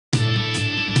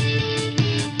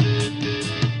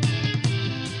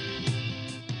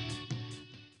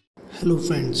Hello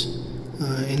friends,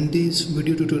 in this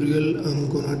video tutorial I'm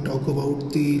gonna talk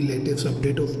about the latest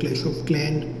update of Clash of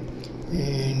Clans,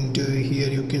 and here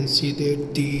you can see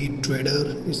that the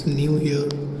trader is new here,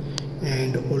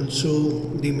 and also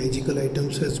the magical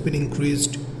items has been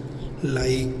increased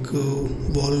like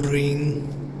wall ring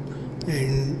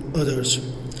and others.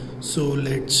 So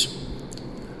let's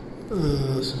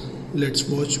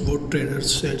watch what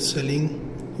traders are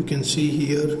selling. You can see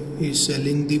here he's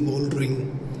selling the wall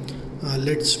ring.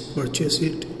 Let's purchase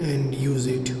it and use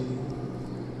it.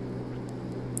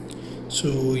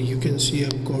 So you can see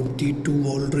I've got the 2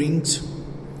 wall rings,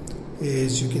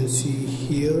 as you can see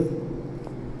here.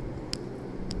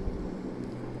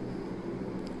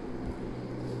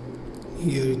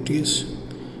 Here it is.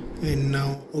 And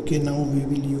now we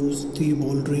will use the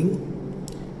wall ring.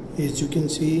 As you can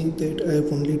see that I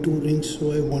have only 2 rings,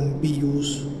 so I won't be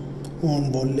used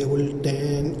on wall level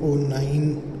 10 or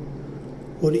 9,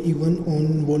 or even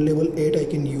on wall level 8 I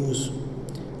can use.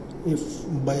 If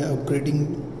by upgrading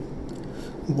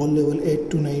wall level 8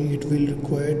 to 9 it will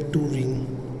require 2 ring,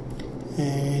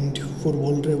 and for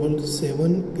wall level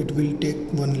 7 it will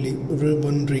take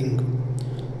 1 ring.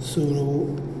 So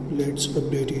let's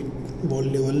update it, wall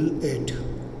level 8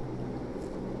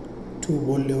 to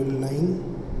wall level 9,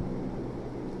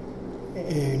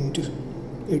 and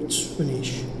it's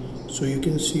finished. So you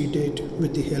can see that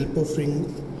with the help of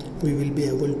ring we will be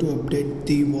able to update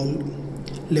the wall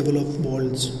level of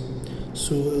walls.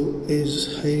 So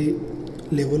as high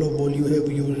level of wall you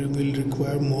have, you will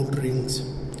require more rings.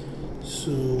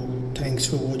 So thanks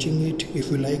for watching it. If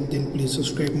you like, then please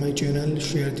subscribe my channel,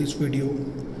 share this video,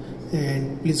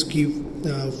 and please give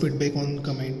feedback on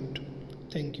comment.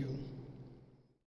 Thank you.